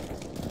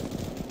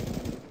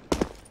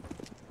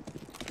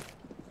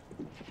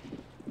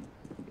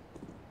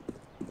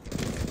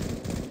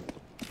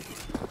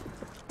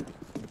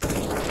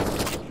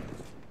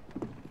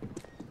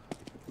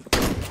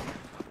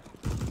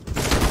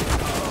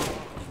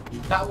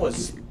 That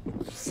was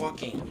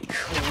fucking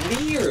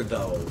clear,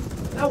 though.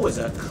 That was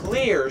a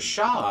clear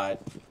shot.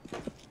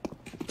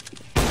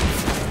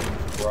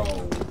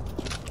 Bro.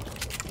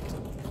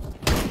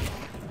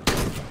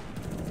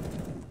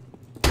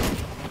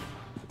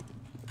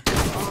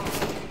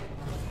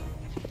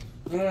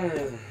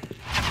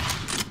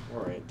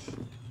 Alright.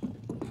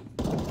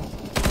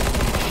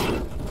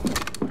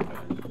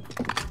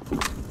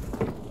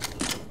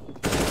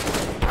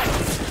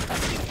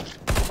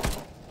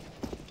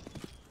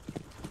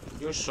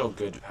 You're so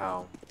good,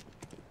 pal.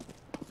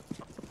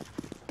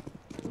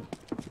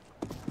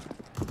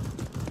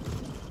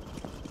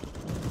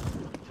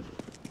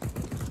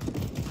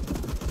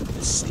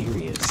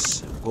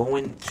 Mysterious.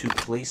 Going to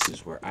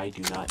places where I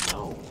do not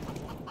know.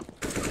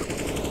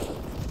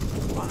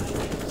 Behind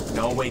me.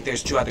 No, wait,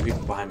 there's 2 other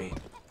people behind me.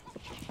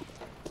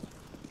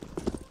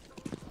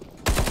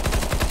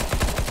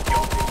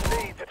 Your team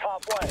leads at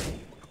halfway.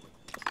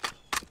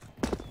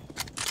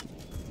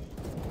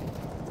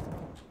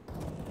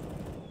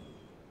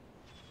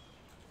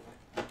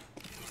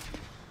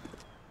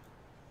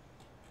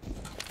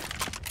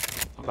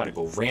 I'm about to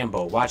go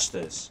Rambo. Watch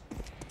this.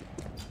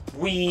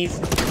 Weave.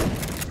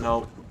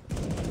 Nope.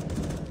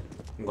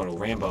 I'm going to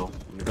Rambo.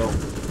 I'm gonna go.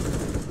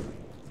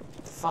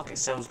 The fuck? I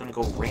said I was gonna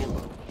go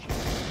Rambo.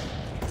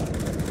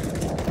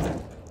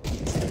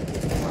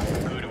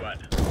 Good one.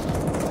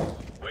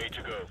 Way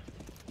to go.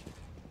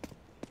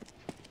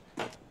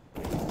 Where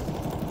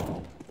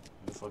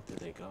the fuck did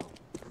they go?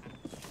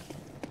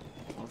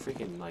 I'm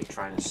freaking like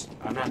trying to.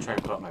 I'm not trying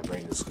to put up my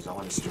brain this because I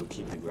want to still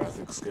keep the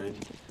graphics good.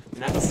 I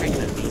mean, I have a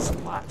freaking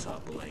amazing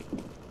laptop, but like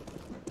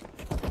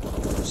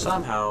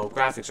somehow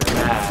graphics are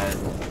bad.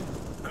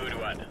 Good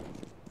one.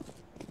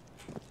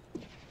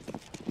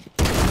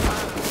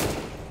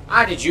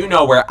 How did you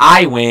know where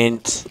I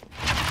went?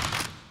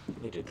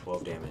 They did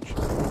 12 damage.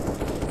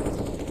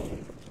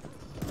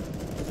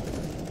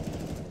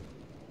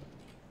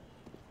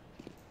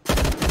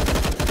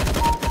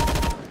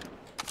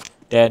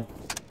 Dead.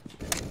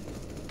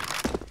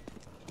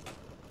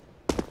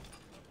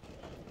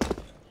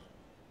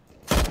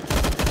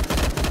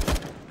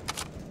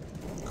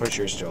 Of course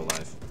you're still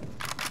alive.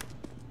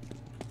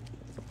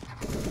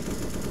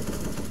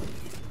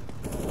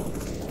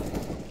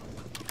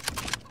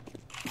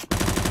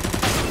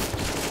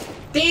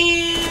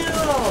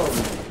 Damn!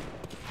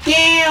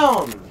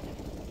 Damn!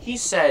 He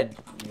said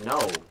no.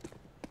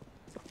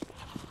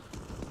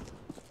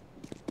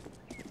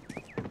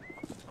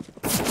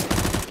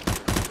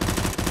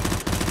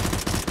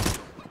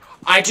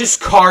 I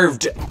just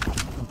carved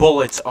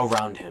bullets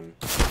around him.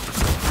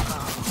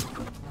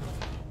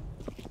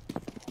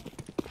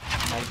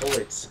 My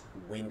bullets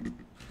went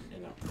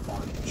in a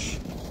bunch.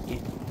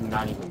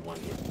 Not even one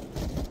hit.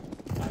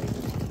 Not even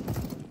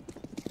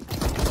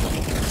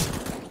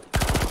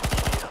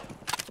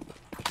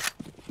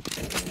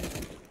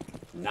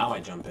one. Now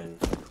I jump in.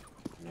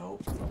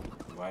 Nope.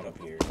 Right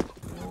up here.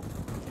 Nope.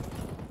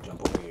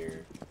 Jump over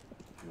here.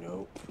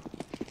 Nope.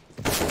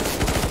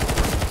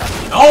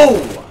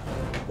 No!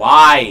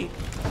 Why?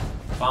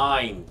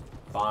 Fine.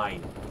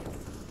 Fine.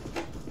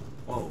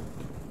 Whoa.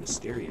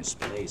 Mysterious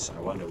place. I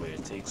wonder where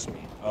it takes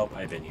me. Oh,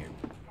 I've been here.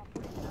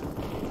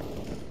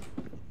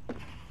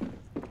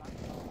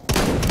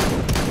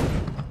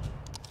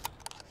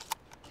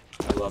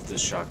 I love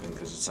this shotgun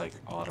because it's like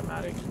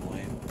automatic in a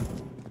way.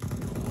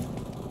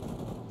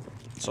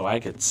 So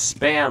I could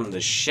spam the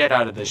shit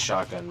out of this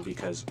shotgun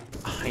because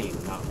I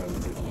am not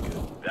relatively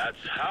good. That's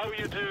how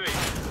you do it.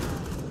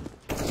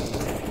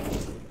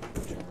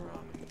 Turn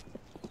around and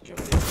give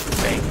it a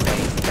bang,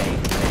 bang, bang,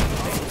 bang,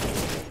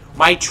 bang.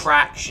 My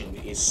traction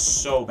is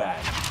so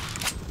bad.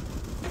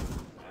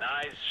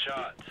 Nice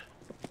shot.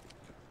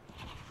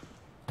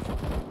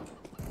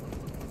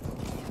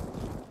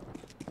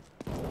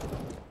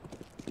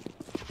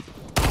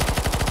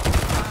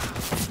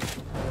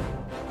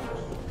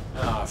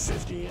 Ah,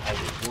 50. I did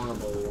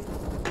horrible.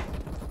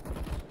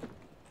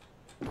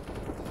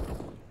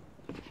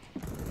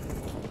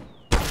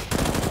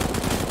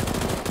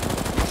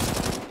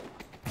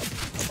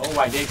 Oh,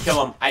 I did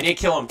kill him. I did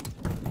kill him.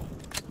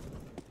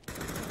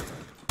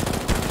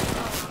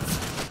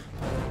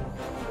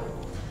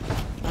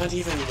 Not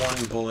even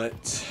one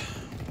bullet.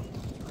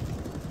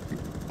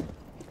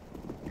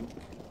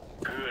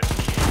 Good.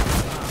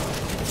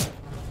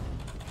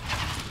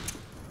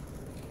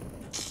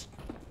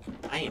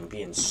 I am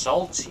being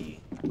salty.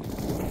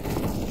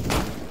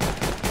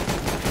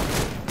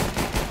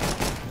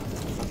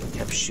 Fucking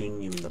kept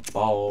shooting him in the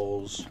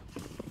balls.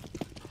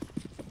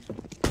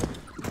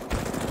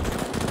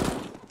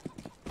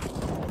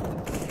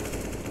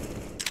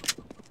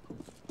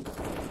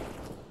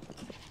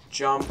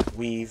 Jump,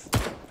 weave.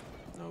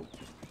 Nope.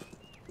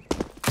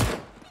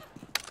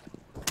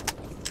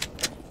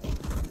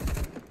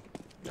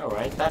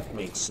 Alright, that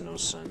makes no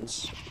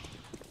sense.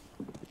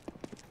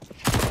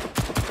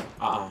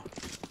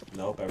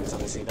 Nope, every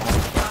time I see that,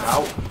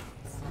 out.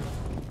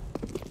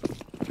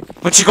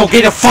 But you go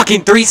get a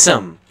fucking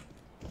threesome!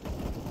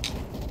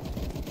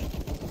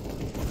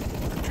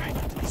 I'm trying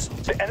to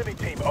threesome. The enemy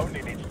team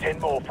only needs 10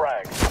 more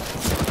frags.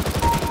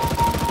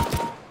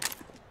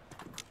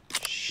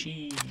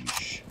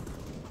 Sheesh.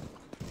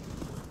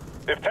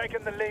 They've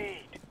taken the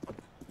lead.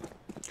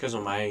 Because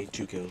of my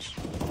 2 kills.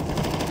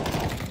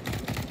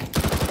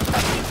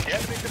 The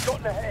enemies have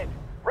gotten ahead.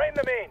 Rein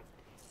them in.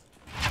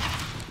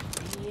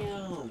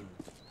 Damn.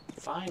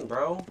 Fine,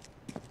 bro.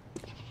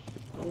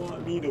 I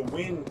want me to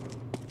win.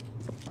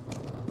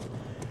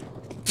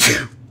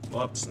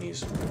 Whoop,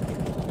 sneeze.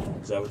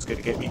 Is that what's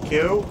gonna get me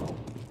killed?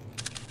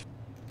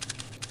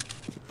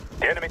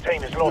 The enemy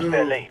team has lost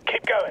their lead.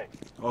 Keep going.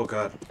 Oh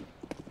god.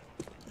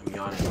 I'm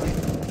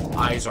yawning.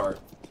 My eyes are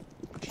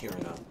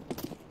tearing up.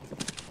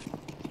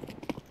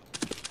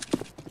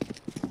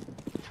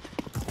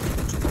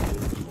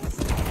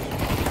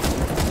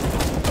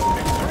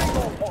 Only 3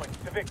 more points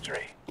to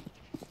victory.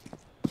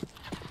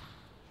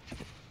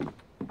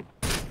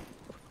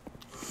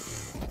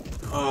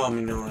 Oh,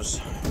 my nose.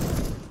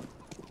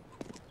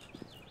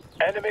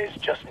 Enemies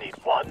just need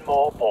 1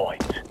 more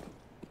point.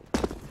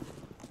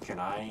 Can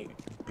I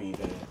be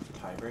the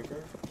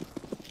tiebreaker?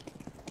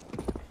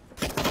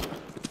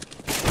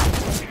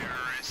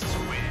 Terrorists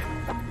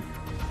win.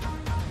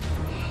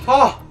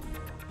 Oh!